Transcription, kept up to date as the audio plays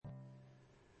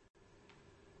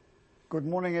Good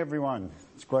morning, everyone.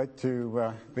 It's great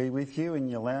to be with you in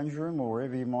your lounge room or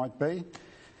wherever you might be.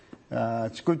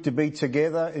 It's good to be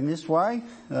together in this way.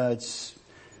 It's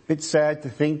a bit sad to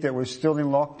think that we're still in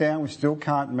lockdown. We still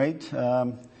can't meet.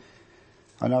 I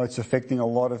know it's affecting a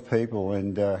lot of people,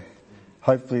 and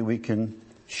hopefully we can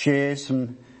share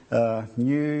some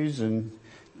news and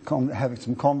have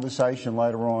some conversation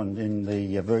later on in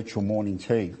the virtual morning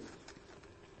tea.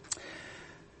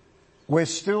 We're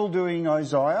still doing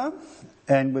Isaiah,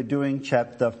 and we're doing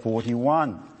chapter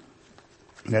 41.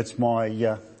 That's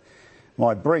my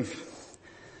brief.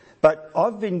 But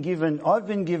I've been given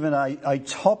a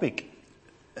topic,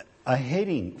 a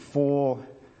heading for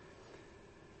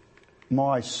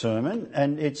my sermon,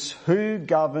 and it's who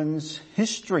governs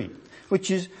history, which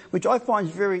I find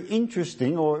very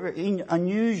interesting or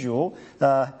unusual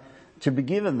to be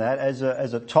given that as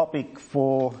a topic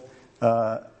for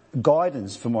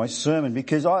guidance for my sermon,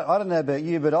 because I don't know about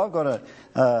you, but I've got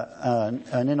an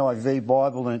NIV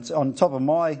Bible, and it's on top of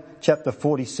my chapter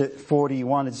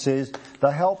 41. It says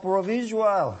the Helper of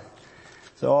Israel.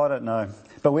 So I don't know,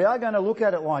 but we are going to look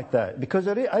at it like that, because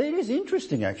it is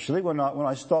interesting actually when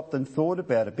I stopped and thought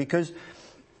about it, because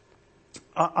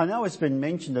I know it's been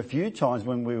mentioned a few times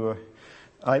when we were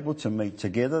able to meet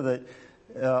together that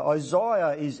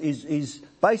Isaiah is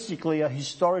basically a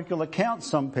historical account,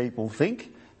 some people think,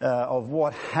 of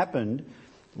what happened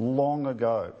long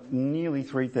ago, nearly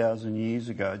 3,000 years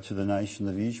ago, to the nation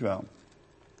of Israel.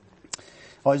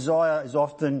 Isaiah is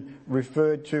often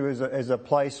referred to as a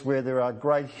place where there are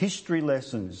great history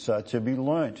lessons to be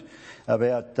learnt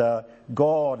about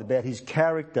God, about his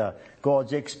character,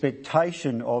 God's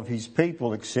expectation of his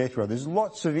people, etc. There's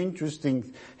lots of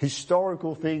interesting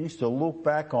historical things to look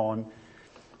back on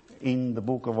in the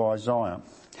book of Isaiah.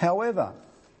 However,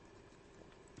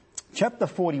 chapter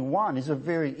 41 is a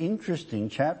very interesting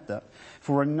chapter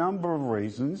for a number of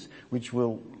reasons, which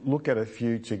we'll look at a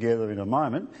few together in a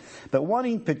moment. But one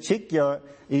in particular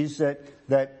is that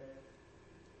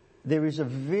there is a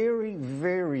very,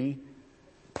 very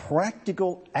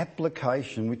practical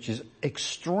application which is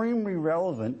extremely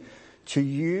relevant to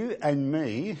you and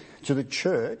me, to the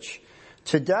church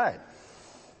today.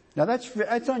 Now that's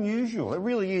unusual. It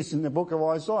really is in the book of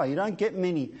Isaiah. You don't get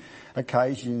many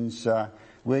occasions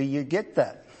where you get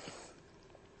that.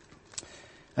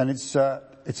 And it's a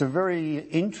very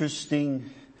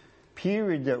interesting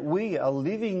period that we are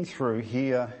living through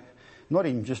here, not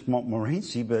in just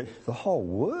Montmorency, but the whole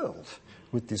world,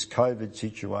 with this COVID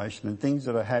situation and things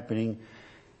that are happening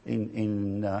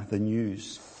in the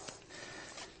news.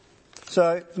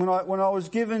 So when I was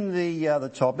given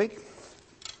the topic,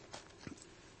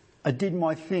 I did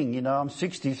my thing. I'm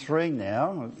 63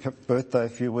 now. Birthday a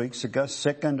few weeks ago.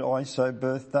 Second ISO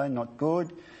birthday, not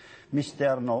good. Missed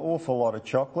out on an awful lot of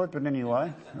chocolate, but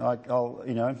anyway,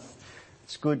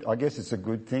 it's good. I guess it's a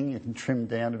good thing. You can trim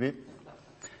down a bit.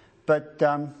 But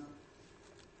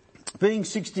being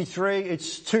 63,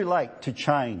 it's too late to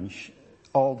change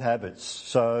old habits.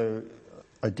 So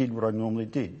I did what I normally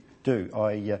do.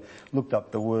 I looked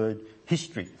up the word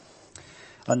history.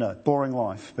 I know, boring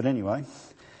life, but anyway.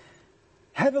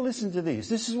 Have a listen to this.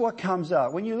 This is what comes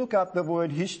up. When you look up the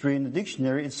word history in the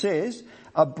dictionary, it says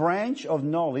a branch of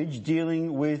knowledge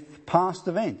dealing with past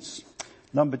events.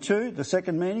 Number 2, the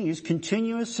second meaning is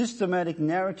continuous systematic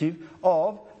narrative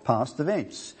of past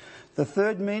events. The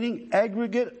third meaning,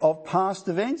 aggregate of past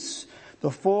events.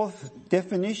 The fourth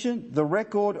definition, the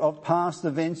record of past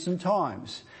events and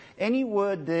times. Any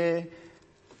word there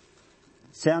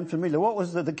sound familiar? What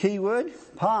was the key word?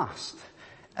 Past.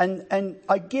 And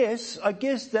I guess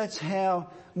that's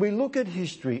how we look at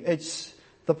history. It's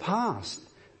the past.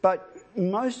 But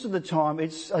most of the time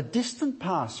it's a distant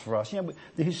past for us.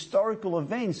 The historical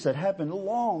events that happened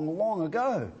long, long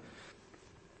ago.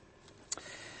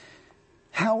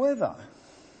 However,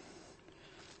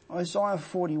 Isaiah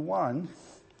 41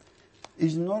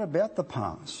 is not about the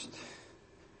past.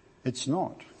 It's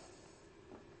not.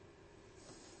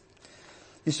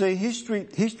 You see, history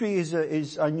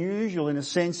is unusual in a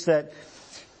sense that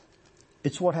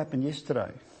it's what happened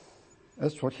yesterday.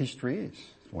 That's what history is.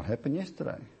 It's what happened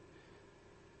yesterday.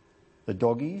 The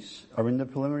Doggies are in the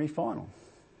preliminary final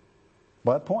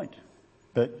by a point.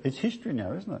 But it's history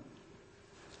now, isn't it?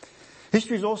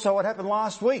 History is also what happened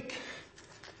last week.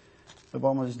 The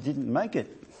Bombers didn't make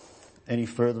it any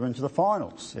further into the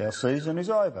finals. Our season is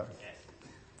over.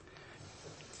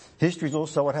 History is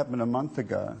also what happened a month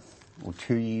ago, or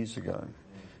 2 years ago,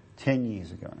 10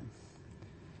 years ago.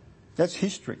 That's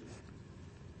history.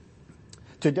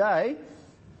 Today,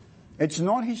 it's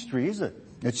not history, is it?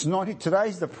 It's not.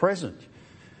 Today's the present.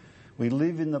 We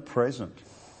live in the present.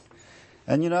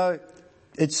 And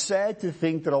it's sad to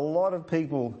think that a lot of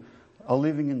people are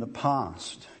living in the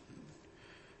past,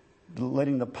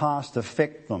 letting the past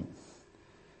affect them,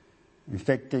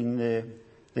 affecting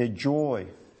their joy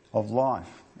of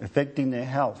life, affecting their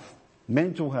health,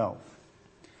 mental health.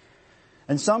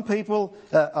 And some people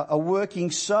are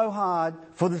working so hard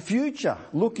for the future,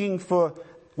 looking for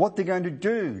what they're going to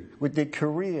do with their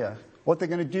career, what they're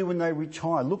going to do when they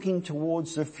retire, looking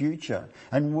towards the future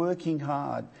and working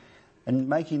hard and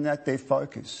making that their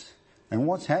focus. And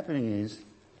what's happening is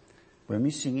we're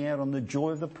missing out on the joy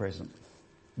of the present,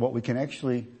 what we can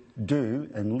actually do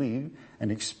and live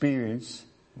and experience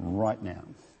right now.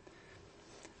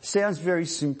 Sounds very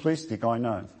simplistic, I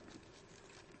know.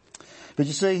 But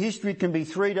you see, history can be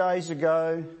 3 days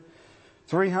ago,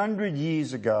 300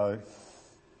 years ago,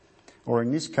 or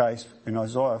in this case, in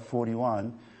Isaiah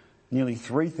 41, nearly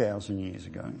 3,000 years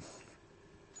ago.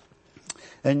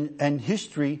 And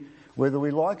history, whether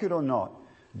we like it or not,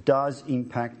 does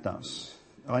impact us.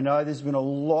 I know there's been a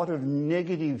lot of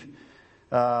negative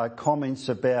comments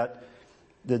about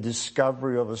the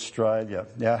discovery of Australia,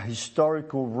 our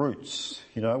historical roots,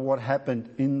 what happened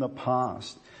in the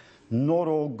past. Not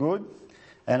all good.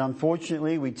 And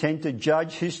unfortunately, we tend to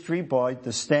judge history by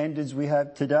the standards we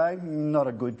have today. Not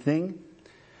a good thing.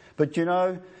 But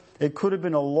it could have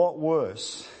been a lot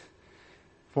worse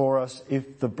for us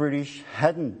if the British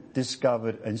hadn't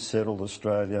discovered and settled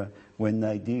Australia when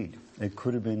they did. It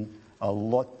could have been a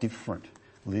lot different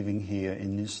living here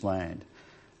in this land.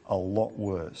 A lot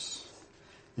worse.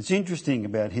 It's interesting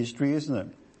about history, isn't it?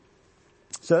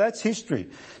 So that's history.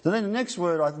 So then the next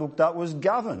word I looked up was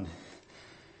govern.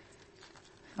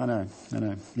 I know.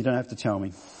 You don't have to tell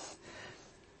me.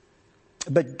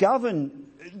 But govern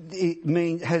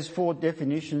has 4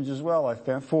 definitions as well. I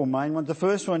found 4 main ones. The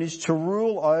first one is to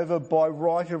rule over by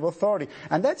right of authority.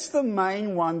 And that's the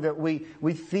main one that we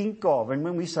think of. And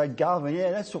when we say govern,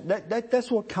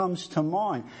 that's what comes to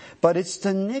mind. But it's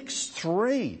the next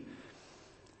 3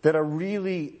 that are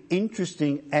really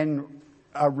interesting and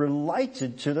are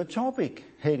related to the topic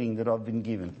heading that I've been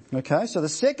given. Okay, so the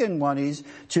second one is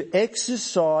to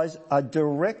exercise a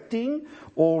directing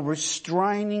or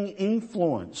restraining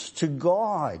influence, to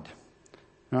guide.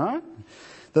 Right?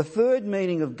 The third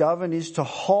meaning of govern is to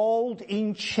hold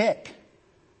in check.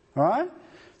 Right?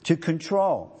 To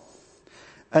control.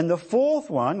 And the fourth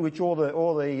one, which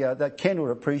that Ken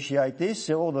would appreciate this,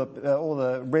 all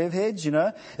the rev heads,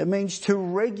 it means to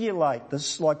regulate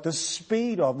this, like the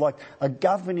speed of, like a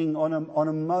governing on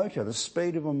a motor, the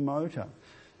speed of a motor.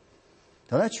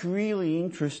 Now that's really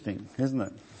interesting, isn't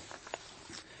it?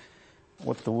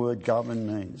 What the word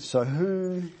govern means. So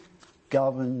who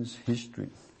governs history?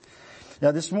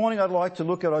 Now this morning I'd like to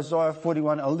look at Isaiah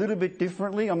 41 a little bit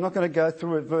differently. I'm not going to go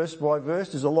through it verse by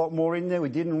verse. There's a lot more in there. We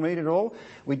didn't read it all.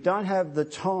 We don't have the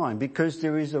time because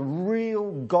there is a real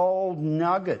gold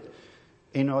nugget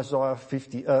in Isaiah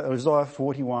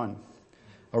 41.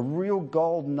 A real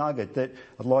gold nugget that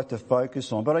I'd like to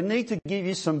focus on. But I need to give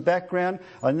you some background.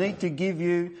 I need to give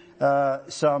you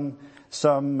some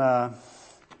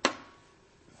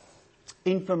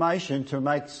information to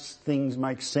make things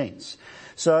make sense.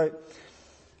 So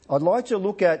I'd like to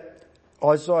look at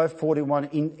Isaiah 41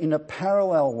 in a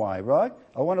parallel way, right?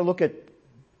 I want to look at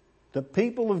the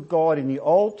people of God in the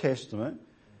Old Testament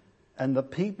and the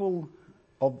people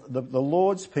of the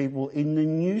Lord's people in the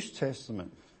New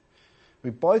Testament. We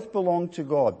both belong to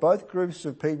God. Both groups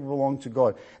of people belong to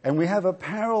God. And we have a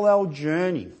parallel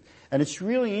journey. And it's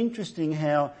really interesting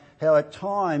how at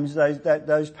times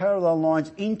those parallel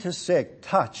lines intersect,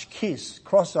 touch, kiss,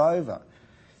 cross over.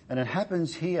 And it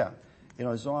happens here in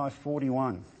Isaiah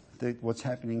 41, what's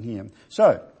happening here.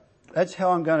 So, that's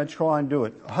how I'm going to try and do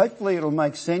it. Hopefully it'll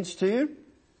make sense to you.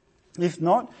 If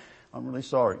not, I'm really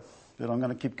sorry, but I'm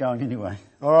going to keep going anyway.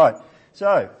 All right.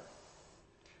 So,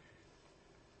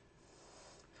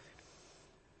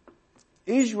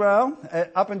 Israel,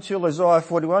 up until Isaiah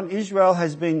 41, Israel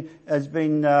has been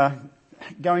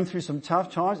going through some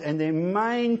tough times, and their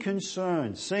main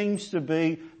concern seems to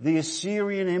be the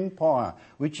Assyrian Empire,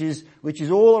 which is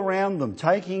all around them,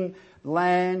 taking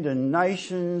land and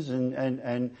nations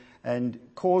and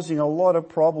causing a lot of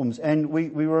problems. And we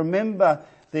remember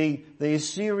the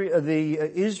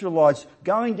Israelites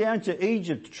going down to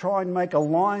Egypt to try and make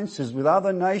alliances with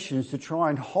other nations to try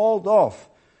and hold off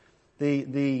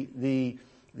the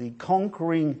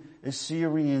conquering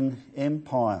Assyrian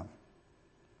Empire.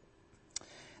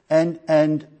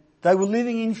 And they were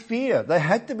living in fear. They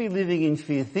had to be living in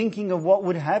fear, thinking of what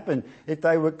would happen if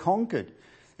they were conquered,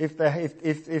 if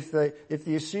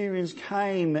the Assyrians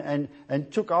came and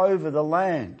took over the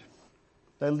land.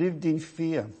 They lived in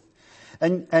fear.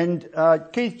 And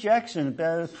Keith Jackson,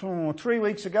 about 3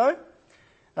 weeks ago,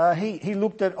 he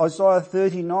looked at Isaiah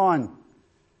 39,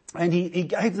 and he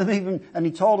gave them and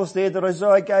he told us there that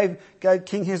Isaiah gave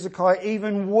King Hezekiah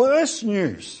even worse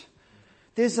news.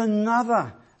 There's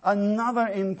another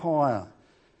empire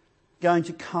going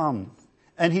to come,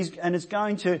 and it's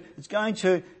going to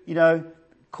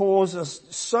cause us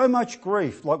so much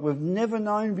grief like we've never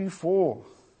known before.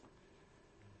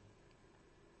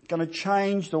 Going to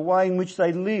change the way in which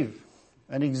they live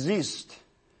and exist.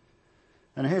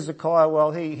 And Hezekiah,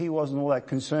 well, he wasn't all that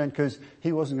concerned because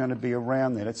he wasn't going to be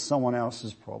around there. It's someone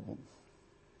else's problem.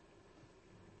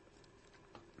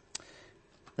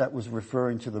 That was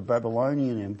referring to the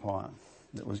Babylonian Empire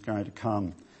that was going to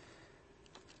come.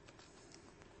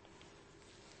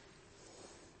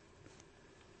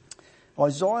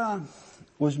 Isaiah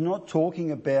was not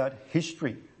talking about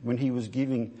history when he was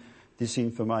giving this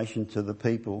information to the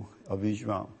people of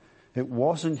Israel. It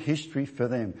wasn't history for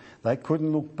them. They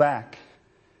couldn't look back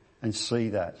and see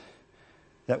that.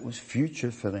 That was future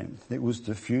for them. It was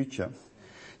the future.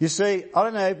 You see, I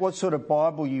don't know what sort of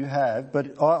Bible you have,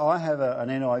 but I have an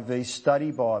NIV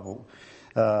study Bible,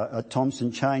 a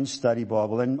Thompson Chain study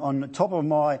Bible, and on the top of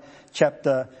my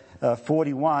chapter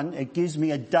 41, it gives me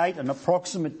a date, an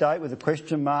approximate date with a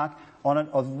question mark on it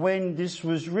of when this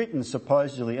was written,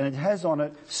 supposedly, and it has on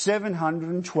it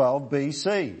 712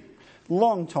 BC,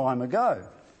 long time ago.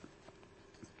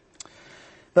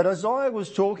 But Isaiah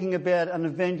was talking about an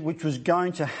event which was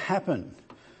going to happen,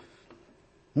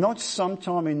 not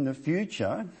sometime in the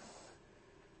future,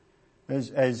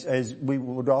 as we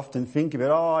would often think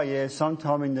about,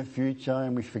 sometime in the future,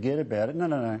 and we forget about it.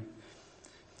 No.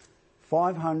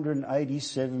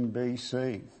 587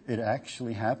 BC, it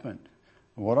actually happened.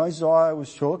 What Isaiah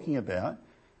was talking about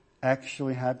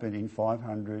actually happened in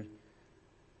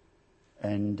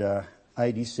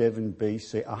 587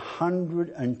 BC,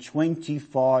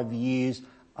 125 years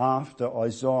after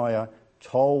Isaiah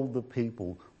told the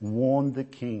people, warned the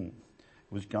king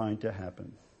it was going to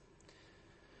happen.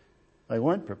 They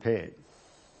weren't prepared. It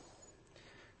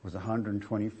was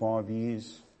 125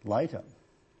 years later.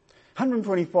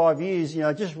 125 years,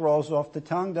 just rolls off the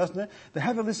tongue, doesn't it? But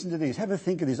have a listen to this. Have a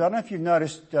think of this. I don't know if you've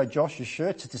noticed Josh's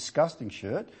shirt. It's a disgusting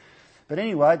shirt. But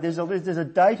anyway, there's a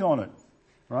date on it,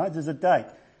 right? There's a date.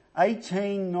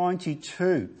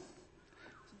 1892.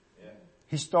 Yeah.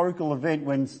 Historical event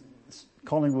when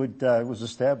Collingwood was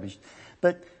established.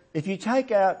 But if you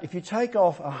take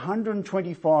off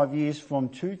 125 years from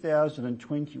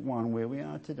 2021, where we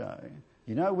are today,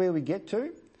 you know where we get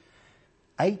to?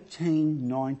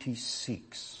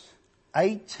 1896.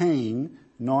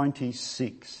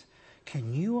 1896.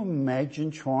 Can you imagine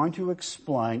trying to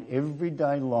explain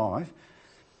everyday life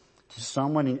to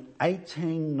someone in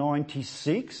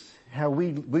 1896, how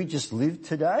we just live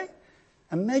today?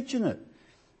 Imagine it.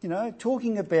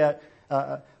 Talking about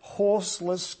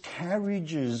horseless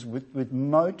carriages with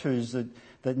motors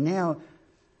that now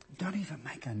don't even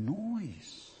make a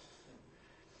noise.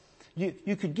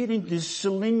 You could get into this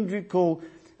cylindrical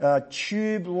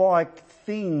tube-like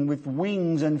thing with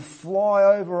wings and fly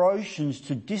over oceans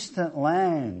to distant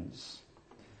lands.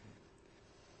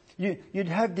 You'd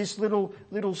have this little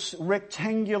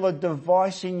rectangular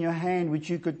device in your hand which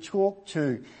you could talk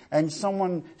to, and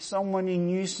someone in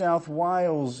New South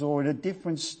Wales or in a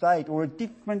different state or a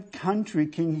different country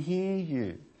can hear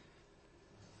you.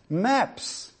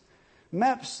 Maps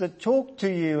that talk to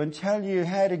you and tell you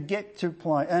how to get to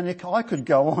place. And I could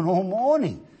go on all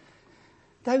morning.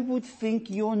 They would think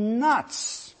you're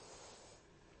nuts.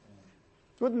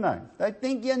 Wouldn't they? They'd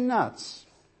think you're nuts.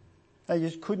 They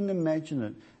just couldn't imagine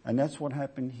it. And that's what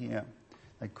happened here.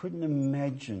 They couldn't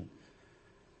imagine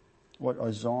what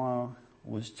Isaiah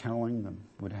was telling them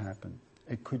would happen.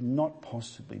 It could not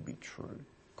possibly be true.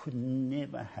 Could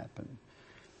never happen.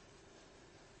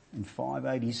 In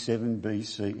 587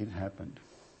 BC, it happened.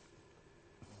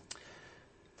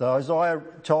 So Isaiah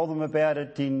told them about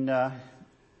it in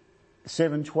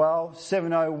 712.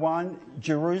 701,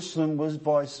 Jerusalem was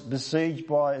besieged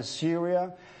by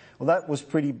Assyria. Well, that was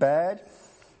pretty bad.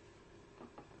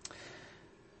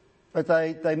 But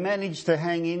they managed to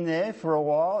hang in there for a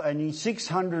while, and in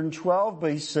 612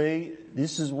 BC,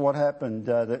 this is what happened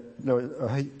that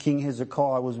King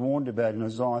Hezekiah was warned about in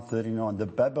Isaiah 39. The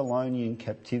Babylonian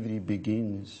captivity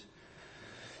begins.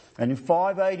 And in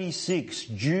 586,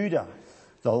 Judah,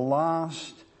 the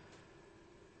last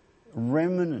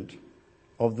remnant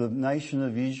of the nation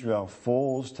of Israel,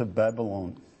 falls to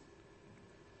Babylon.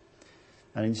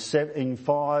 And in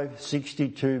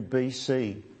 562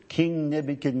 BC, King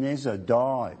Nebuchadnezzar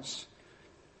dies.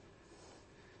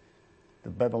 the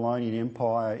Babylonian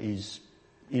Empire is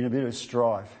in a bit of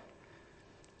strife.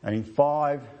 And in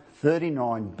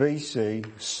 539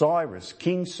 BC,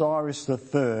 King Cyrus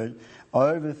III,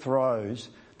 overthrows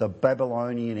the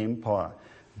Babylonian Empire.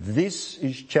 This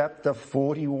is chapter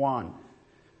 41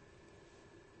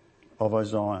 of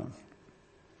Isaiah.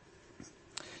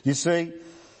 You see,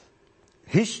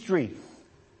 history,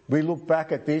 we look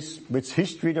back at this, it's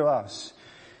history to us.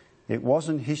 It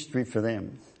wasn't history for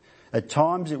them. At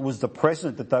times it was the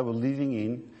present that they were living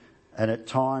in, and at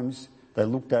times they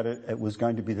looked at it, it was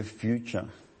going to be the future.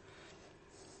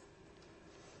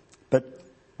 But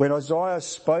when Isaiah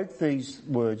spoke these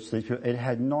words, it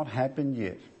had not happened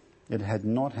yet. It had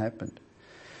not happened.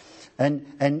 And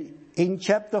in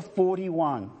chapter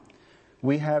 41,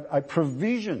 we have a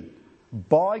provision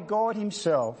by God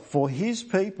himself for his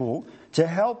people to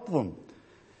help them.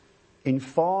 In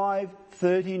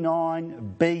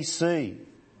 539 BC.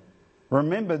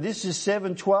 Remember, this is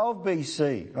 712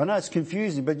 BC. I know it's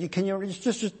confusing, but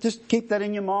just keep that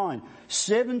in your mind.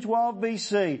 712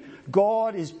 BC,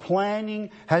 God is planning,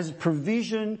 has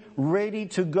provision ready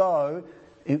to go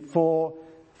for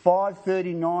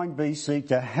 539 BC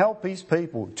to help his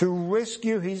people, to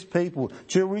rescue his people,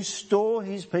 to restore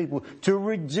his people, to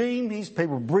redeem his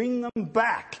people, bring them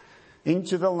back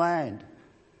into the land.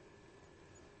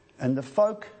 And the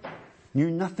folk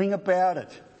knew nothing about it.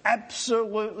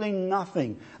 Absolutely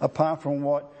nothing apart from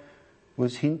what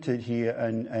was hinted here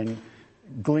and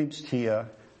glimpsed here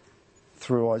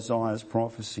through Isaiah's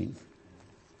prophecy.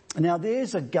 Now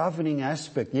there's a governing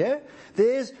aspect, yeah?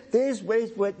 There's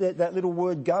where that little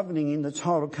word governing in the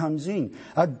title comes in.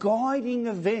 A guiding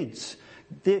events.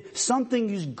 Something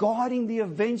is guiding the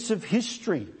events of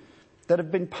history that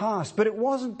have been past. But it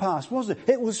wasn't past, was it?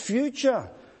 It was future.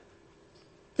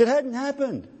 It hadn't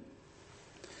happened.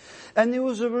 And there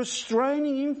was a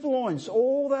restraining influence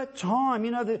all that time.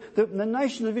 You know, the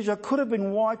nation of Israel could have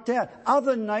been wiped out.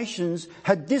 Other nations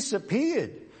had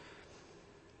disappeared.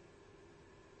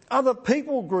 Other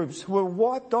people groups were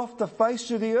wiped off the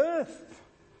face of the earth.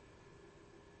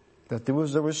 But there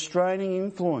was a restraining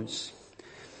influence.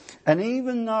 And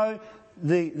even though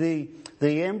the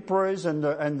emperors and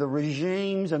the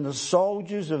regimes and the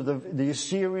soldiers of the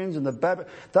Assyrians and the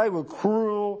Babylonians, they were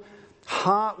cruel,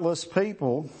 heartless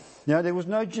people. You know, there was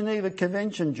no Geneva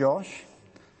Convention, Josh.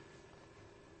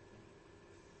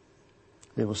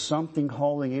 There was something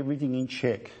holding everything in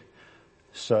check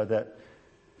so that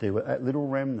that little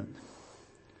remnant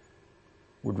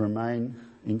would remain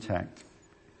intact.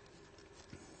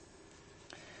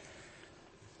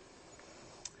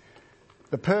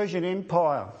 The Persian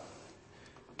Empire,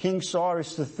 King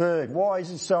Cyrus III. Why is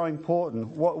it so important?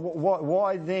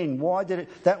 Why then? Why did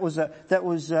it? That was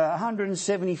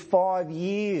 175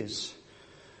 years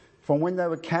from when they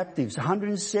were captives.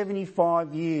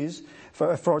 175 years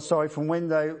from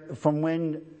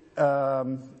when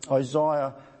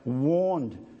Isaiah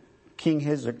warned King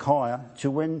Hezekiah to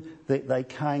when they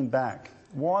came back.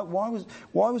 Why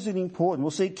was it important? Well,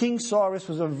 see, King Cyrus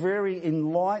was a very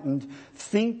enlightened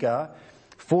thinker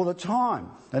for the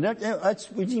time. And it's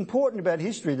important about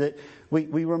history that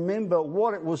we remember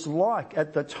what it was like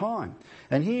at the time.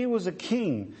 And here was a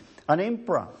king, an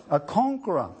emperor, a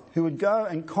conqueror who would go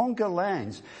and conquer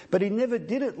lands. But he never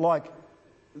did it like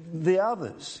the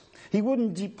others. He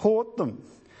wouldn't deport them.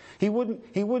 He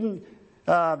wouldn't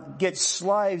get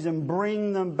slaves and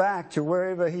bring them back to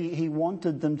wherever he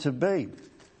wanted them to be.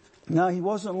 No, he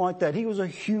wasn't like that. He was a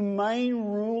humane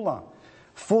ruler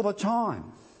for the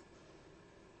time.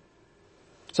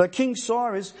 So King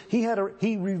Cyrus, he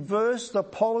reversed the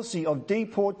policy of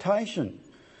deportation.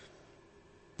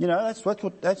 You know, that's what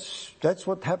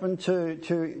happened to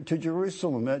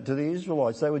Jerusalem, to the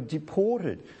Israelites. They were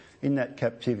deported in that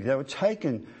captivity. They were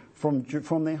taken from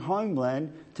their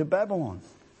homeland to Babylon.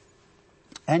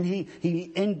 And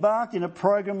he embarked in a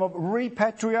program of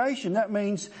repatriation. That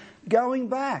means going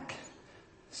back,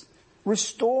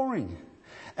 restoring.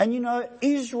 And you know,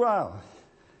 Israel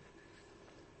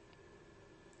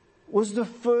was the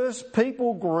first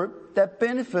people group that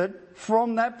benefited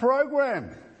from that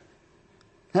program.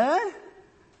 Huh?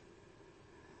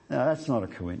 No, that's not a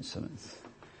coincidence.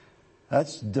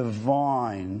 That's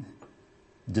divine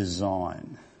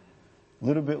design. A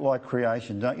little bit like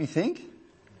creation, don't you think?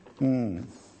 Now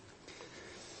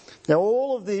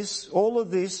all of this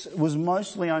was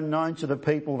mostly unknown to the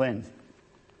people then,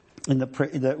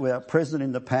 that were present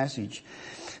in the passage.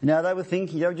 Now they were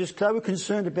thinking, they were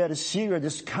concerned about Assyria,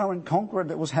 this current conqueror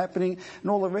that was happening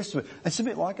and all the rest of it. It's a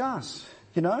bit like us,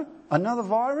 you know, another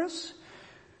virus.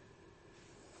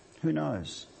 Who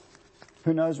knows?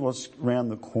 Who knows what's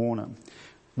round the corner?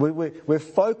 We're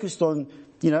focused on,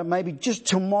 maybe just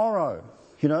tomorrow,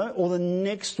 or the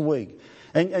next week.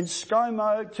 And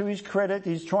ScoMo, to his credit,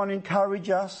 he's trying to encourage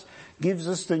us, gives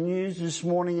us the news this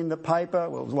morning in the paper,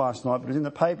 well, it was last night, but it was in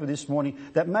the paper this morning,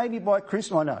 that maybe by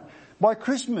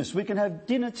Christmas we can have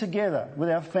dinner together with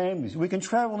our families. We can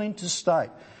travel interstate.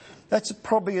 That's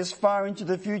probably as far into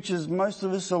the future as most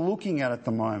of us are looking at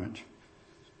the moment.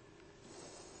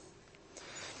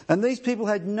 And these people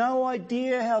had no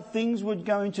idea how things were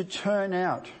going to turn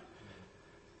out.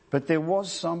 But there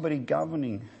was somebody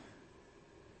governing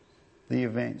the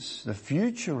events, the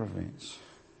future events.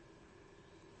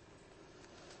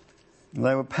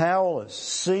 They were powerless,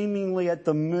 seemingly at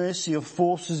the mercy of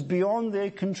forces beyond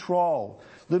their control.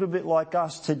 A little bit like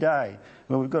us today,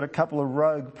 where we've got a couple of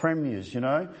rogue premiers,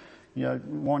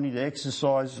 wanting to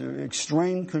exercise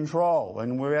extreme control,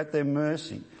 and we're at their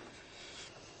mercy.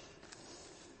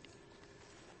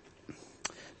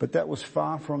 But that was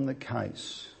far from the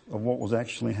case of what was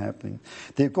actually happening.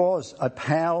 There was a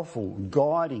powerful,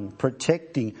 guiding,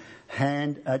 protecting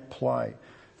hand at play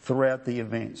throughout the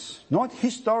events. Not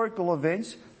historical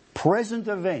events, present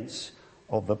events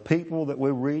of the people that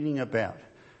we're reading about.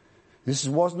 This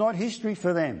was not history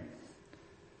for them.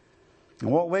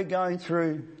 And what we're going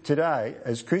through today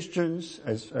as Christians,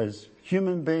 as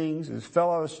human beings, as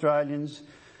fellow Australians,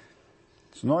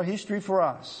 it's not history for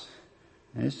us.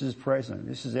 And this is present.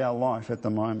 This is our life at the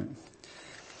moment.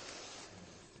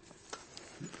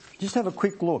 Just have a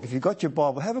quick look. If you've got your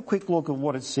Bible, have a quick look at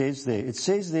what it says there. It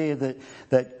says there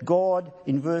that God,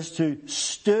 in verse 2,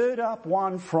 stirred up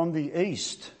one from the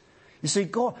east. You see,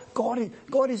 God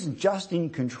isn't just in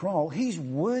control. He's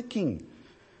working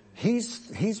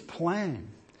His plan.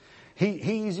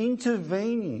 He is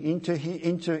intervening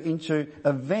into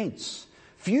events,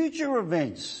 future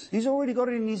events. He's already got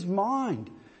it in His mind.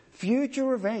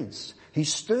 Future events. He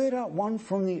stirred up one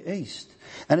from the east.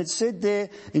 And it said there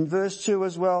in verse 2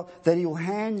 as well that He'll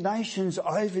hand nations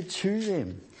over to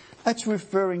them. That's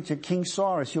referring to King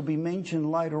Cyrus. He'll be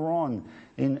mentioned later on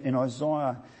in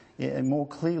Isaiah more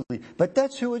clearly. But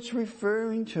that's who it's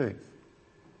referring to.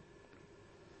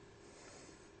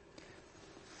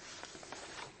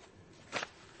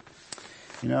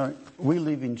 We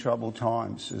live in troubled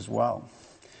times as well.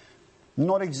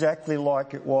 Not exactly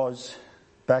like it was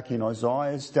back in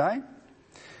Isaiah's day,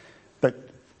 but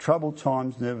troubled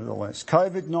times nevertheless.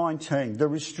 COVID-19, the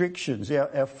restrictions,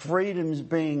 our freedoms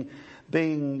being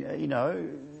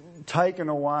taken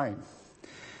away.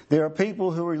 There are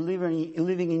people who are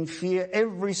living in fear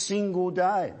every single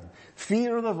day.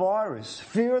 Fear of the virus,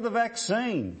 fear of the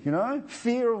vaccine,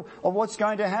 fear of what's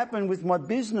going to happen with my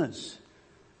business.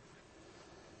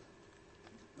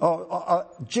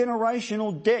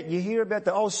 Generational debt. You hear about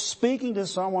that. I was speaking to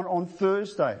someone on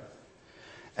Thursday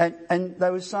and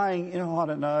they were saying, I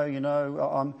don't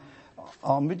know,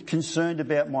 I'm a bit concerned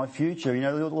about my future.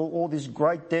 All this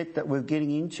great debt that we're getting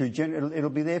into,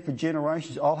 it'll be there for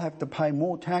generations. I'll have to pay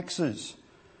more taxes.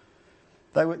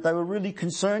 They were really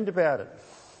concerned about it.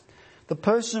 The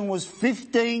person was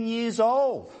 15 years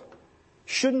old.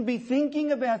 Shouldn't be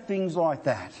thinking about things like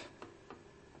that.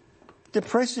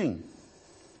 Depressing.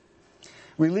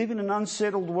 We live in an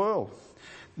unsettled world.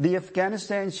 The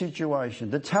Afghanistan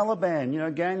situation, the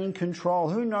Taliban, gaining control.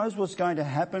 Who knows what's going to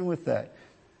happen with that?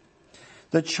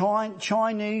 The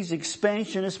Chinese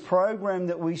expansionist program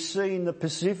that we see in the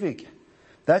Pacific,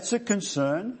 that's a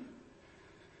concern.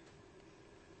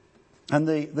 And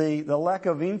the lack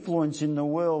of influence in the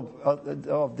world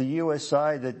of the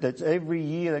USA, that's every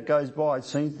year that goes by, it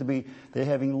seems to be they're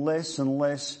having less and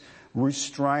less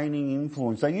restraining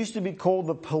influence. They used to be called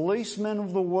the policemen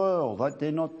of the world.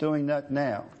 They're not doing that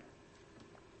now.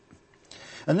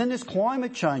 And then there's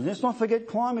climate change. Let's not forget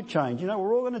climate change. We're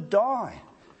all going to die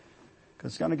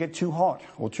because it's going to get too hot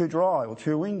or too dry or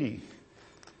too windy.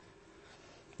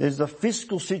 There's the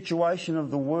fiscal situation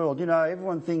of the world.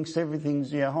 Everyone thinks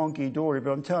everything's honky-dory,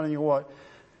 but I'm telling you what,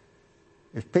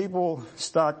 if people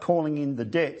start calling in the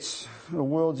debts, the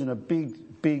world's in a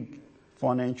big, big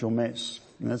financial mess.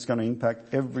 And that's going to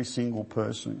impact every single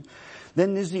person.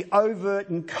 Then there's the overt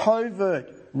and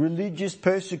covert religious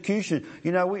persecution.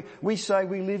 We say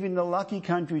we live in the lucky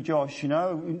country, Josh.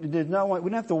 There's no one, we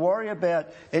don't have to worry about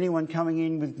anyone coming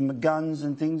in with guns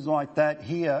and things like that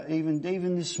here, even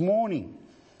this morning.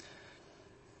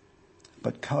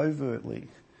 But covertly,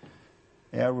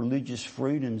 our religious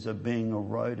freedoms are being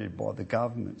eroded by the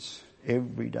governments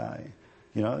every day.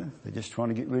 You know, they're just trying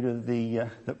to get rid of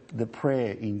the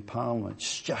prayer in Parliament.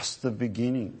 It's just the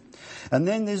beginning. And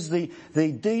then there's the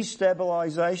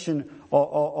destabilisation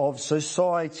of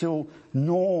societal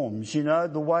norms, you know,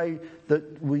 the way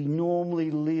that we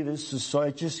normally live as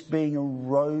society, just being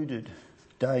eroded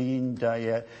day in,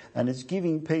 day out. And it's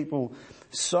giving people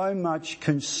so much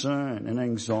concern and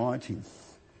anxiety.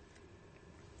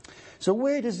 So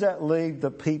where does that leave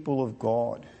the people of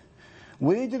God?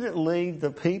 Where did it leave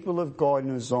the people of God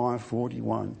in Isaiah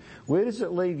 41? Where does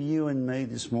it leave you and me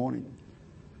this morning?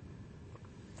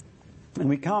 And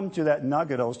we come to that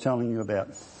nugget I was telling you about.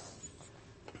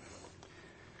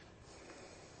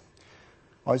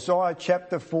 Isaiah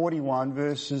chapter 41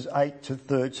 verses 8 to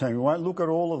 13. We won't look at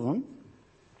all of them.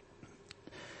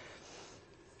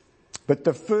 But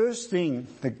the first thing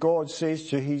that God says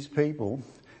to his people,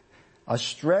 a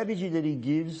strategy that he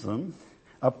gives them,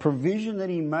 a provision that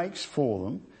he makes for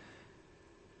them,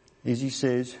 is he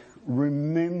says,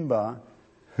 remember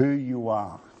who you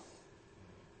are.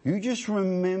 You just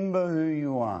remember who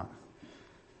you are.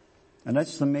 And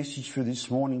that's the message for this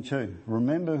morning too.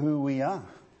 Remember who we are.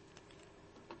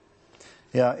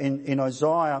 Yeah, in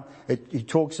Isaiah, he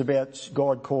talks about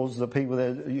God calls the people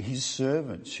that his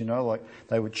servants, you know, like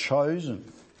they were chosen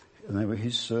and they were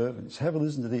his servants. Have a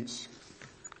listen to this.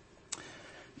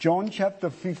 John chapter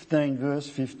 15 verse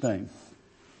 15.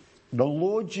 The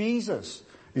Lord Jesus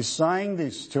is saying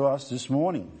this to us this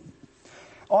morning.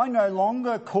 I no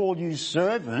longer call you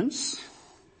servants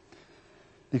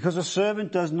because a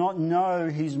servant does not know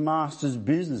his master's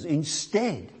business.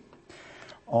 Instead,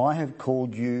 I have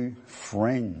called you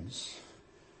friends.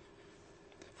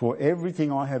 For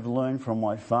everything I have learned from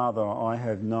my Father, I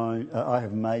have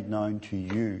made known to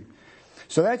you.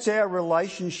 So that's our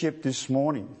relationship this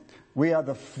morning. We are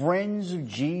the friends of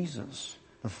Jesus,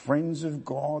 the friends of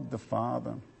God the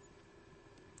Father.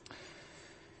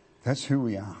 That's who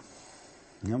we are.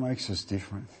 That makes us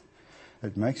different.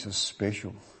 It makes us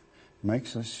special. It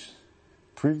makes us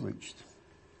privileged.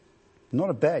 Not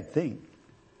a bad thing.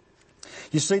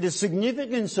 You see, the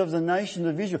significance of the nation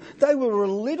of Israel, they were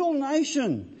a little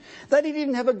nation. They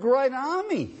didn't have a great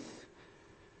army.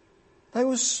 They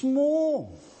were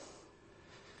small.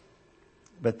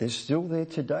 But they're still there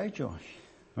today, Josh.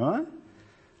 Right?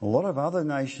 A lot of other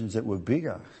nations that were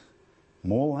bigger,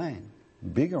 more land,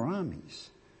 bigger armies,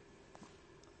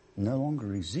 no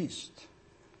longer exist.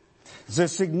 The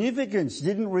significance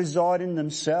didn't reside in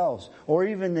themselves or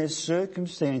even their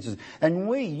circumstances. And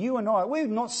you and I, we're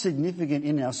not significant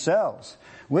in ourselves.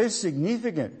 We're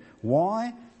significant.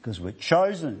 Why? Because we're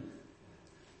chosen.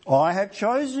 I have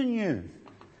chosen you.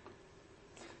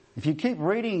 If you keep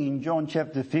reading in John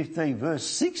chapter 15 verse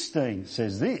 16, it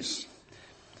says this.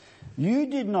 You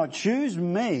did not choose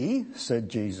me, said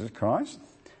Jesus Christ,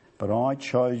 but I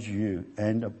chose you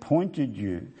and appointed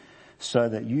you so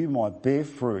that you might bear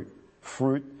fruit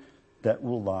that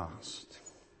will last.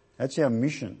 That's our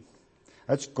mission.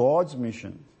 That's God's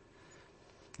mission.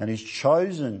 And he's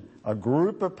chosen a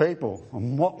group of people, a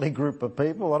motley group of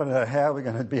people. I don't know how we're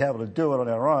going to be able to do it on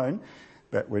our own,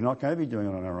 but we're not going to be doing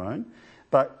it on our own.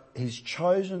 But he's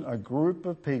chosen a group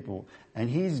of people and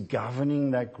he's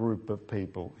governing that group of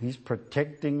people. He's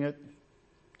protecting it,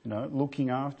 looking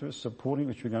after it, supporting it,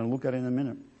 which we're going to look at in a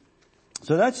minute.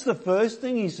 So that's the first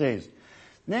thing he says.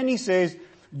 Then he says,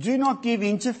 do not give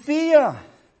in to fear.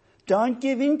 Don't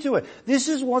give in to it. This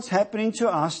is what's happening to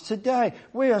us today.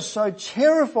 We are so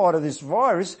terrified of this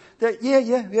virus that,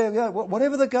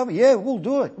 whatever the government, we'll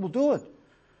do it.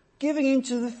 Giving in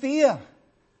to the fear.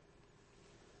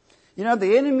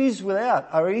 The enemies without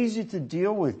are easy to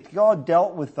deal with. God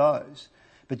dealt with those.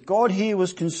 But God here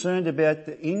was concerned about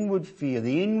the inward fear,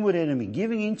 the inward enemy,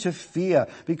 giving into fear,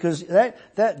 because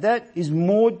that is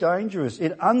more dangerous.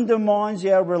 It undermines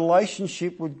our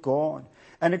relationship with God.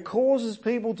 And it causes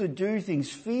people to do things.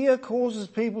 Fear causes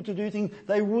people to do things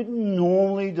they wouldn't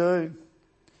normally do.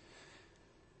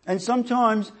 And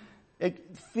sometimes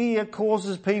fear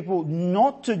causes people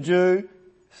not to do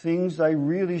things they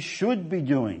really should be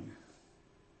doing.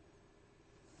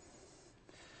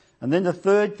 And then the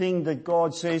third thing that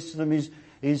God says to them is,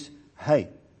 hey,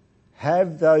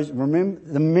 remember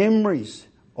the memories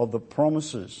of the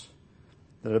promises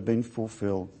that have been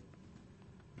fulfilled.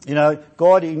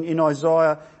 God in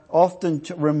Isaiah often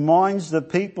reminds the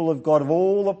people of God of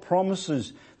all the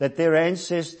promises that their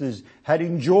ancestors had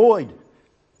enjoyed,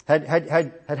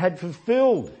 had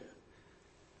fulfilled.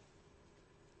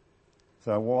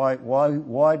 So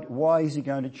why is he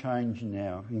going to change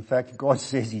now? In fact, God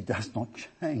says he does not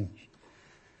change.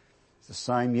 It's the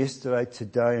same yesterday,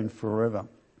 today and forever.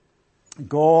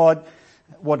 God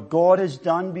What God has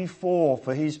done before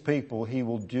for his people, he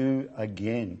will do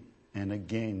again and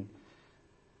again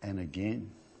and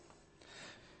again.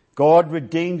 God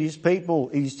redeemed his people.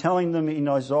 He's telling them in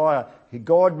Isaiah,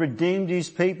 God redeemed his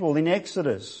people in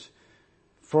Exodus,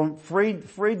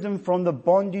 freed them from the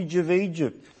bondage of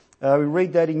Egypt. We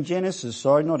read that in Genesis,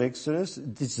 sorry, not Exodus.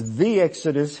 It's the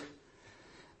Exodus.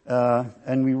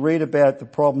 And we read about the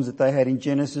problems that they had in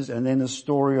Genesis, and then the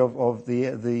story of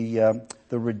the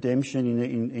redemption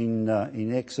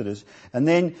in Exodus. And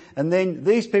then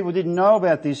these people didn't know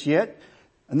about this yet.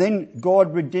 And then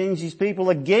God redeems his people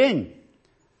again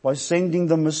by sending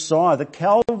the Messiah, the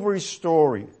Calvary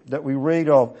story that we read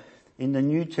of in the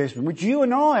New Testament, which you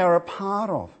and I are a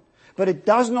part of. But it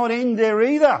does not end there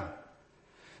either,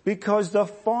 because the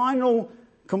final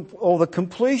or the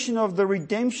completion of the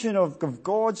redemption of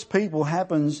God's people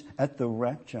happens at the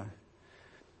rapture,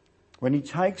 when he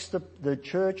takes the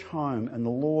church home and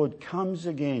the Lord comes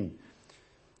again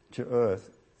to earth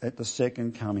at the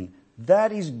second coming.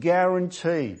 That is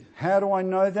guaranteed. How do I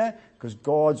know that? Because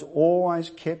God's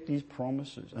always kept his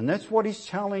promises. And that's what he's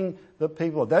telling the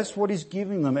people. That's what he's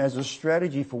giving them as a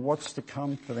strategy for what's to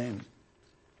come for them.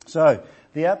 So,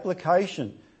 the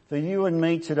application for you and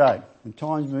me today. And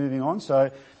time's moving on,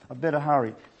 so I better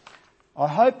hurry. I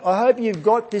hope you've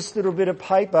got this little bit of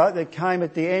paper that came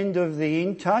at the end of the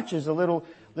In Touch. There's a little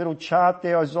chart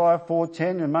there, Isaiah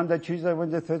 4:10, and Monday, Tuesday,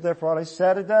 Wednesday, Thursday, Friday,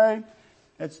 Saturday.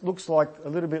 It looks like a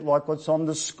little bit like what's on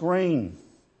the screen.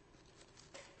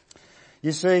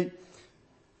 You see,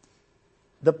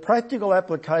 the practical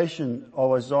application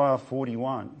of Isaiah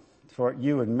 41 for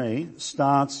you and me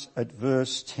starts at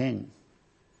verse 10.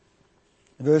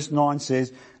 Verse 9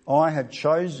 says, I have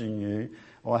chosen you,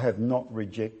 I have not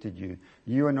rejected you.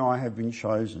 You and I have been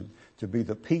chosen to be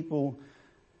the people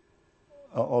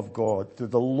of God,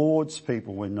 the Lord's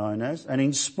people we're known as. And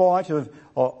in spite of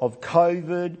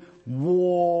COVID,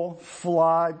 war,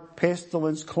 flood,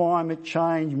 pestilence, climate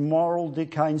change, moral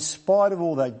decay, in spite of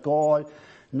all that, God,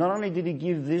 not only did he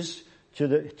give this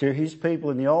to his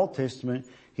people in the Old Testament,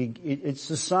 it's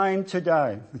the same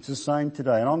today. It's the same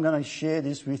today. And I'm going to share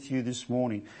this with you this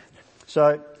morning.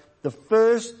 So the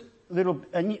first little,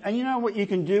 and you know what you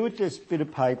can do with this bit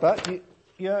of paper?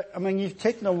 You're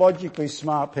technologically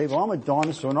smart people. I'm a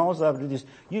dinosaur and I was able to do this.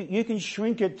 You can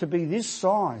shrink it to be this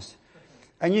size.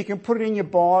 And you can put it in your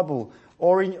Bible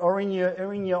or in your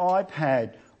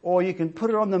iPad, or you can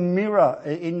put it on the mirror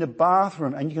in the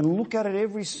bathroom, and you can look at it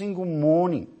every single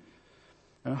morning.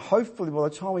 And hopefully by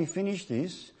the time we finish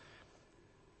this,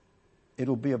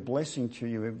 it'll be a blessing to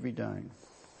you every day.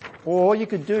 Or you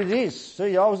could do this.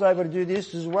 See, I was able to do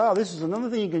this as well. This is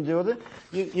another thing you can do with it.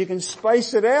 You can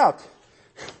space it out.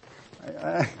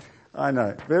 I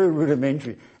know, very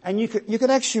rudimentary. And you could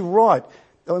actually write,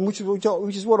 which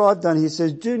is what I've done here. It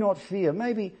says, do not fear.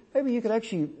 Maybe you could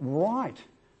actually write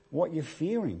what you're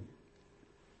fearing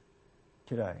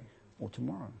today or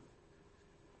tomorrow.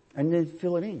 And then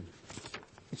fill it in.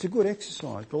 It's a good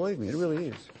exercise, believe me, it really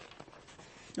is.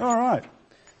 All right.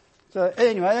 So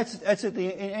anyway, that's at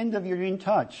the end of your In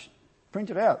Touch.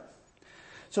 Print it out.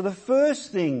 So the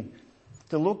first thing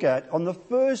to look at on the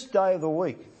first day of the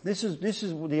week, this is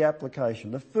the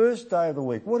application. The first day of the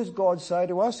week. What does God say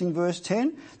to us in verse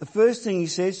 10? The first thing he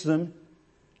says to them,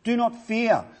 do not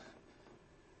fear.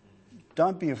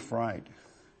 Don't be afraid.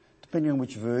 Depending on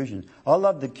which version. I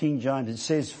love the King James. It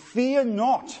says, fear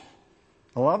not.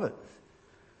 I love it.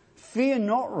 Fear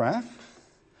not, Raph.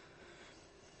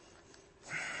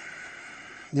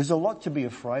 There's a lot to be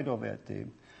afraid of out there.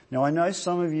 Now, I know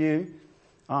some of you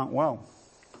aren't well,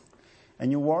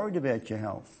 and you're worried about your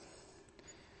health.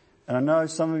 And I know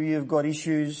some of you have got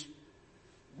issues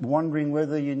wondering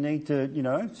whether you need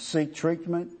to, seek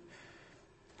treatment,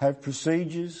 have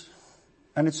procedures.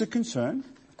 And it's a concern.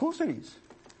 Of course it is.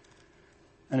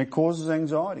 And it causes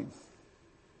anxiety.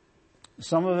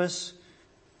 Some of us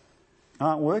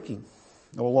aren't working,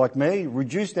 or like me,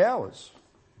 reduced hours,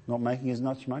 not making as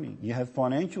much money. You have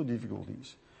financial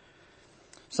difficulties.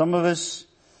 Some of us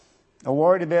are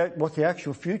worried about what the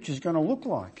actual future is going to look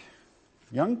like.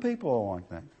 Young people are like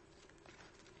that.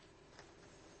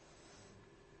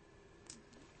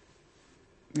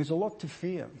 There's a lot to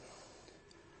fear.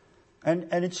 And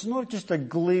it's not just a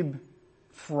glib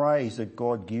phrase that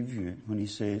God gives you when he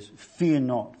says, fear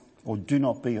not, or do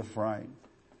not be afraid.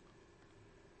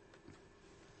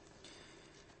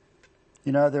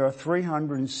 There are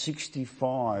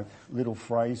 365 little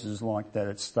phrases like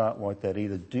that start like that,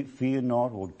 either fear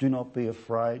not or do not be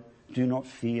afraid, do not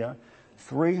fear.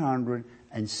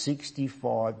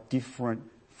 365 different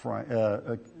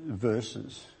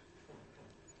verses.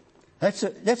 That's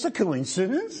a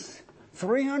coincidence?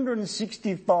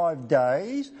 365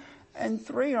 days and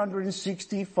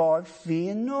 365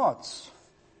 fear nots.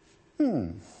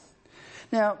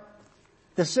 Now,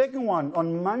 the second one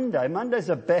on Monday. Monday's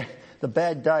the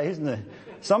bad day, isn't it?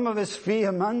 Some of us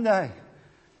fear Monday.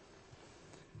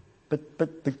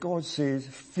 But God says,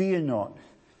 fear not.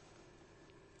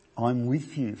 I'm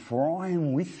with you, for I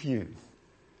am with you.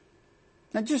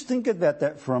 Now just think about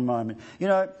that for a moment. You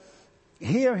know,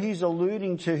 here he's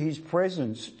alluding to his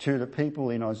presence to the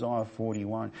people in Isaiah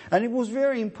 41. And it was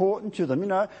very important to them. You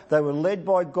know, they were led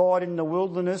by God in the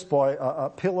wilderness by a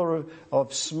pillar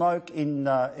of smoke in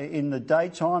the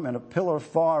daytime and a pillar of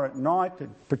fire at night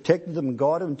that protected them and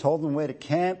guided them and told them where to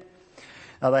camp.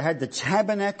 They had the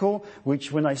tabernacle,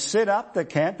 which when they set up the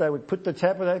camp, they would put the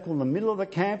tabernacle in the middle of the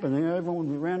camp, and then everyone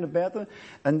would be round about them.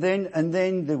 And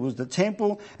then there was the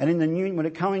temple. And when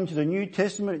it came into the New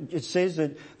Testament, it says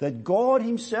that God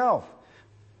Himself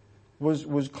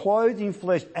was clothed in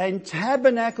flesh and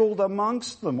tabernacled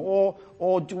amongst them,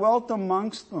 or dwelt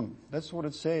amongst them. That's what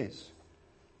it says.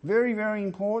 Very, very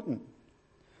important.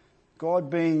 God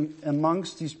being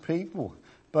amongst His people.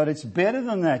 But it's better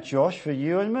than that, Josh, for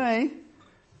you and me.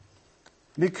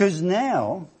 Because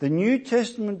now, the New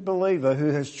Testament believer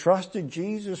who has trusted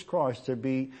Jesus Christ to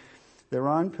be their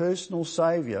own personal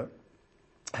Saviour,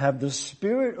 have the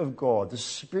Spirit of God, the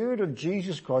Spirit of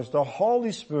Jesus Christ, the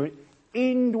Holy Spirit,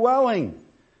 indwelling.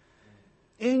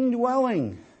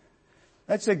 Indwelling.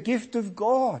 That's a gift of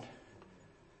God.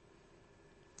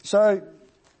 So,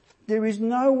 there is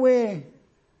nowhere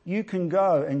you can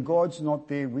go and God's not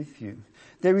there with you.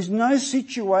 There is no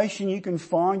situation you can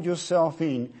find yourself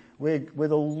in where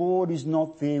the Lord is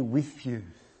not there with you.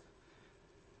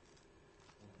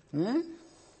 Yeah?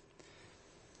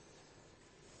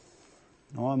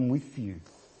 I'm with you.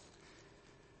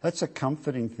 That's a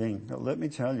comforting thing. Let me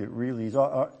tell you, it really is.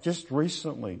 I just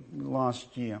recently,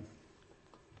 last year,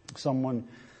 I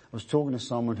was talking to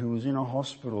someone who was in a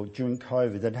hospital during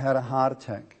COVID that had a heart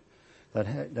attack, that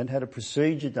had a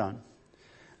procedure done,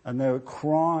 and they were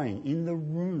crying in the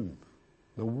room,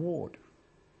 the ward.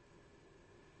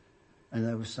 And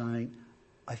they were saying,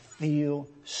 I feel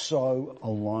so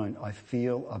alone. I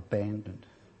feel abandoned.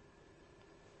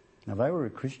 Now they were a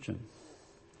Christian.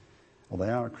 Well,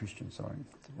 they are a Christian, sorry.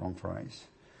 It's the wrong phrase.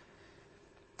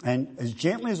 And as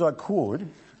gently as I could,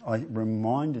 I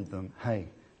reminded them, hey,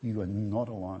 you are not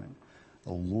alone.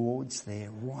 The Lord's there,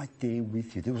 right there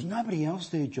with you. There was nobody else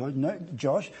there,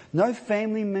 Josh. No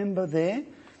family member there.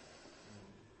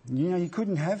 You know, you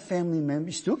couldn't have family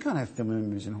members. You still can't have family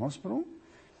members in hospital.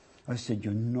 I said,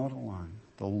 you're not alone.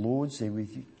 The Lord's there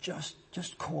with you.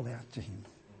 Just call out to Him.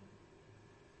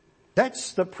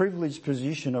 That's the privileged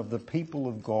position of the people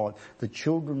of God, the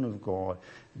children of God,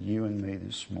 you and me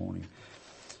this morning.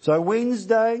 So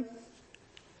Wednesday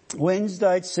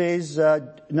it says,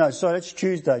 that's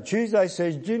Tuesday. Tuesday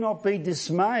says, do not be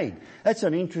dismayed. That's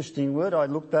an interesting word. I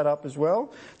looked that up as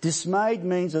well. Dismayed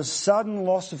means a sudden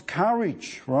loss of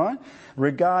courage, right?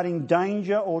 Regarding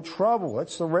danger or trouble.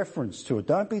 That's the reference to it.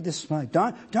 Don't be dismayed.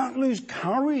 Don't lose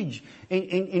courage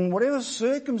in whatever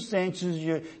circumstances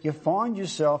you find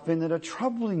yourself in that are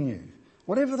troubling you.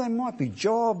 Whatever they might be.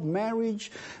 Job,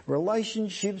 marriage,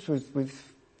 relationships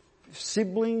with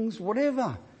siblings,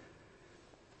 whatever.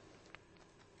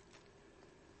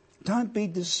 Don't be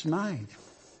dismayed.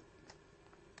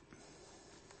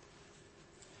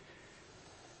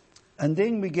 And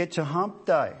then we get to hump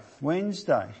day,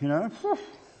 Wednesday, you know.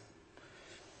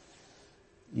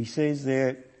 He says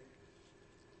there,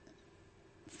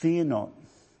 fear not,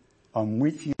 I'm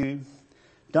with you.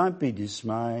 Don't be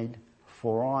dismayed,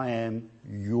 for I am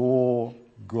your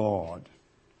God.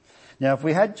 Now, if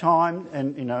we had time,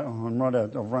 and you know, I've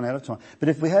run out of time, but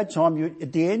if we had time,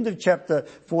 at the end of chapter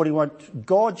 41,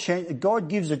 God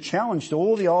gives a challenge to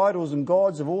all the idols and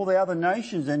gods of all the other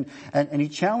nations, and He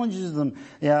challenges them.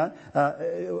 You know,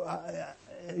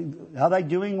 are they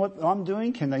doing what I'm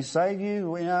doing? Can they save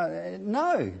you? You know,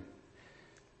 no.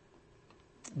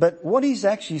 But what He's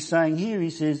actually saying here,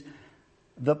 He says,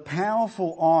 the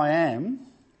powerful I am,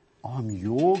 I'm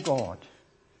your God.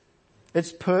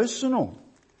 It's personal.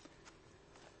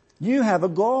 You have a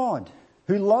God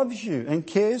who loves you and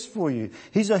cares for you.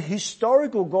 He's a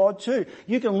historical God too.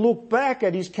 You can look back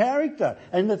at His character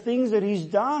and the things that He's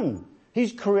done.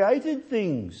 He's created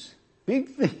things, big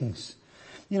things.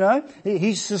 You know,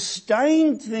 He's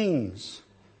sustained things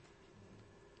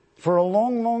for a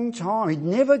long, long time. He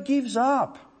never gives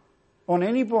up on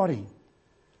anybody.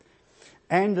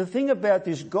 And the thing about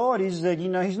this God is that, you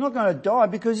know, He's not going to die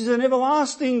because He's an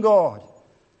everlasting God.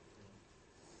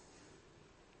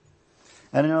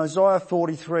 And in Isaiah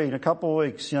 43, in a couple of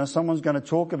weeks, someone's going to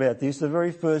talk about this, the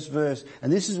very first verse.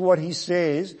 And this is what he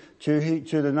says to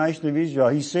the nation of Israel.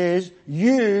 He says,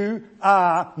 "You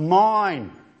are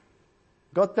mine."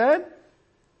 Got that?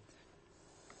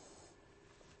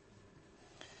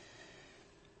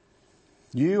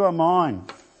 You are mine.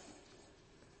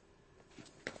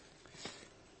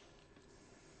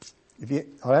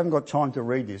 I haven't got time to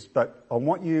read this, but I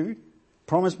want you,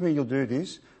 promise me you'll do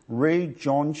this, read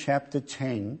John chapter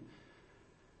 10,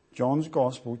 John's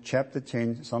Gospel chapter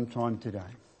 10 sometime today.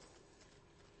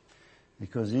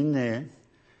 Because in there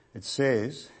it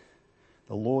says,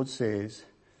 the Lord says,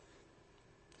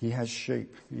 he has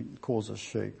sheep. He calls us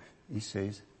sheep. He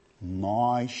says,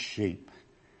 my sheep.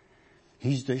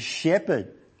 He's the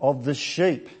shepherd of the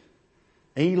sheep.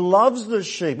 He loves the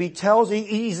sheep. He tells,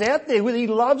 he's out there with, he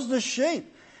loves the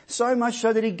sheep. So much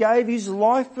so that he gave his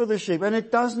life for the sheep. And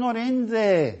it does not end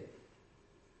there.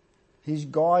 He's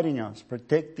guiding us,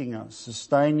 protecting us,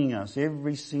 sustaining us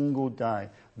every single day.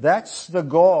 That's the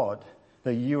God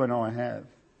that you and I have.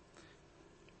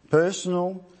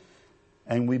 Personal,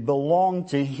 and we belong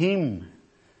to him.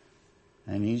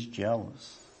 And he's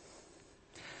jealous.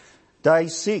 Day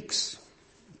 6.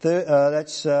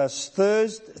 That's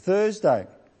Thursday.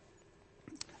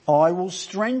 I will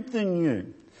strengthen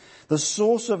you. The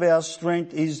source of our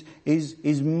strength is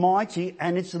mighty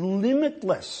and it's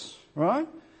limitless, right?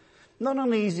 Not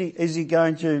only is he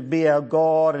going to be our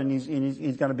God and he's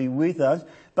going to be with us,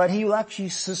 but he will actually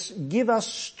give us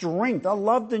strength. I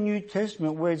love the New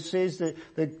Testament where it says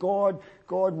that God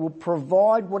will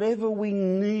provide whatever we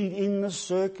need in the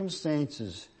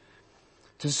circumstances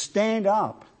to stand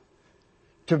up,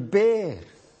 to bear,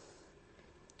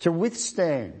 to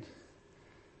withstand,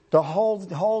 to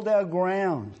hold our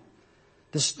ground,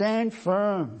 to stand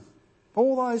firm.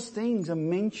 All those things are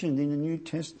mentioned in the New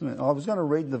Testament. I was going to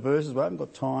read the verses, but I haven't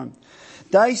got time.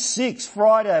 Day 6,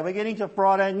 Friday. We're getting to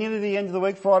Friday, nearly the end of the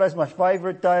week. Friday's my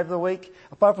favourite day of the week,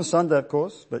 apart from Sunday, of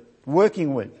course, but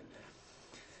working week.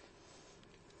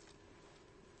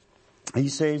 He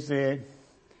says there,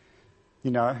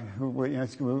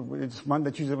 it's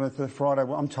Monday, Tuesday, Wednesday, Friday.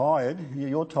 Well, I'm tired.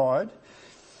 You're tired.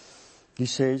 He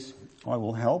says, I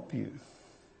will help you.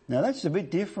 Now that's a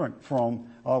bit different from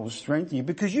I will strengthen you,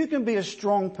 because you can be a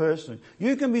strong person.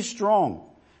 You can be strong,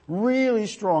 really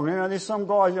strong. There's some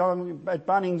guys at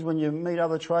Bunnings when you meet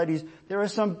other tradies, there are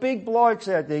some big blokes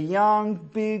out there, young,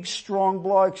 big, strong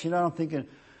blokes. I'm thinking,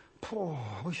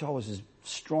 I wish I was as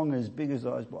strong and as big as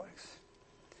those blokes.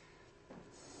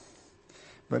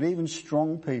 But even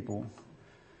strong people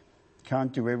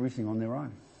can't do everything on their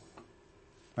own.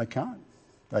 They can't.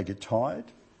 They get tired.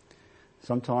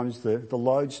 Sometimes the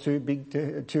load's too big,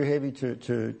 too heavy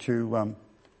to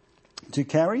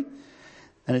carry.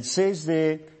 And it says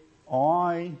there,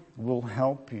 I will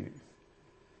help you.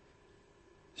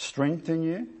 Strengthen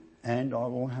you and I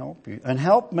will help you. And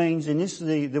help means, and this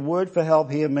the word for help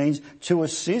here means to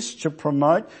assist, to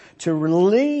promote, to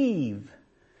relieve,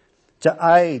 to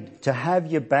aid, to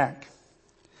have your back.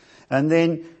 And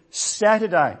then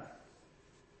Saturday,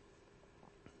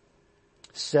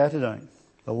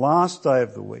 the last day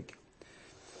of the week.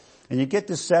 And you get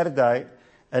to Saturday,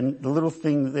 and the little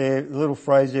thing there, the little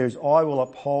phrase there is, I will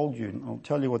uphold you. And I'll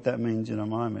tell you what that means in a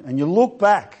moment. And you look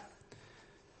back,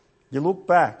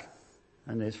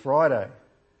 and there's Friday,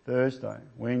 Thursday,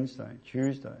 Wednesday,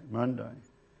 Tuesday, Monday.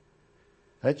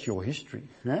 That's your history.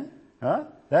 Huh?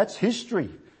 That's history.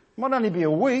 It might only be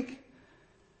a week,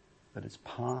 but it's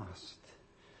past.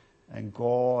 And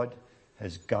God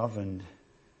has governed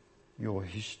your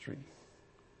history.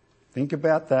 Think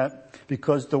about that,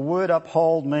 because the word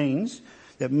uphold means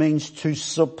to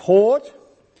support,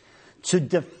 to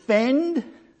defend.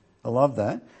 I love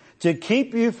that. To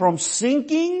keep you from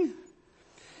sinking.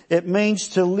 It means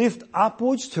to lift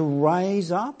upwards, to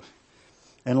raise up.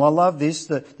 And I love this,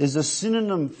 that there's a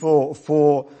synonym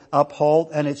for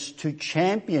uphold, and it's to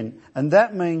champion. And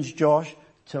that means, Josh,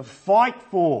 to fight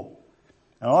for.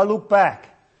 And I look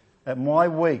back at my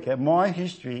week, at my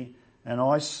history, and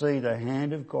I see the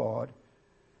hand of God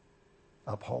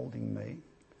upholding me.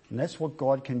 And that's what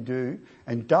God can do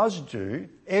and does do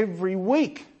every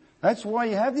week. That's why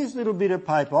you have this little bit of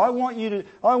paper. I want you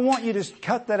to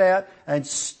cut that out and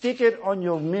stick it on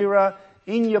your mirror,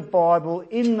 in your Bible,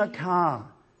 in the car,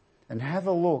 and have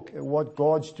a look at what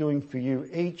God's doing for you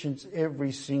each and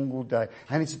every single day.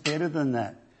 And it's better than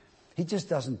that. He just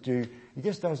doesn't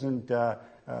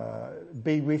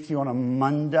be with you on a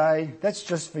Monday. That's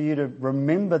just for you to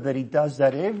remember that he does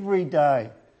that every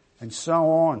day, and so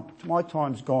on. My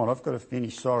time's gone. I've got to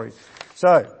finish. Sorry.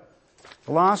 So,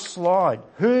 the last slide.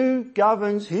 Who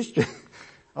governs history?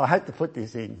 I had to put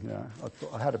this in.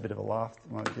 I had a bit of a laugh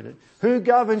when I did it. Who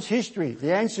governs history?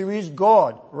 The answer is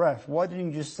God. Raph, why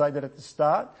didn't you just say that at the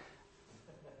start?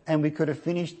 And we could have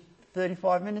finished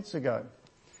 35 minutes ago.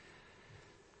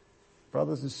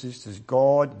 Brothers and sisters,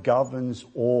 God governs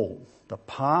all. The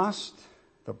past,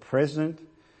 the present,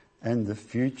 and the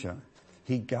future.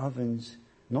 He governs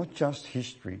not just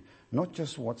history, not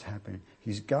just what's happening.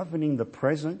 He's governing the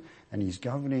present and he's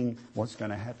governing what's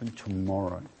going to happen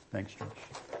tomorrow. Thanks,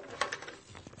 Josh.